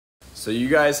So you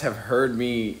guys have heard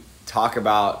me talk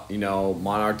about,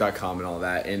 monarch.com and all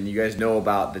that, and you guys know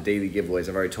about the daily giveaways.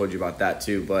 I've already told you about that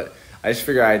too, but I just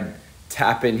figured I'd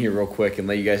tap in here real quick and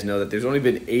let you guys know that there's only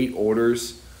been 8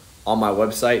 orders on my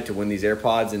website to win these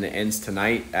AirPods, and it ends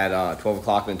tonight at 12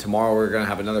 o'clock, and tomorrow we're going to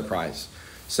have another prize.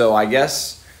 So I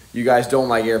guess you guys don't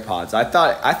like AirPods. I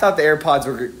thought the AirPods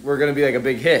were going to be like a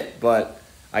big hit, but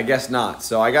I guess not.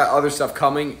 So I got other stuff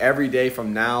coming every day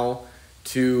from now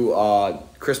to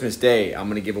Christmas Day. I'm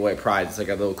going to give away a prize. It's like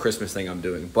a little Christmas thing I'm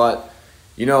doing. But,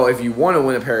 if you want to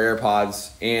win a pair of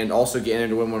AirPods and also get entered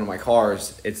to win one of my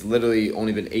cars, it's literally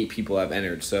only been 8 people that have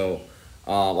entered. So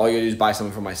all you got to do is buy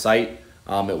something from my site.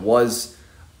 You got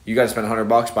to spend $100,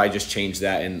 but I just changed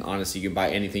that. And honestly, you can buy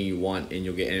anything you want and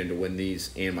you'll get entered to win these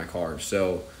and my cars.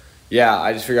 So, yeah,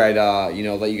 I just figured I'd,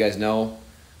 let you guys know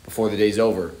before the day's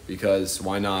over, because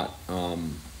why not?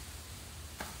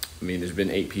 There's been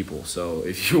 8 people, so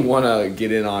if you want to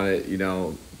get in on it,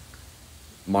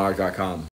 monarch.com.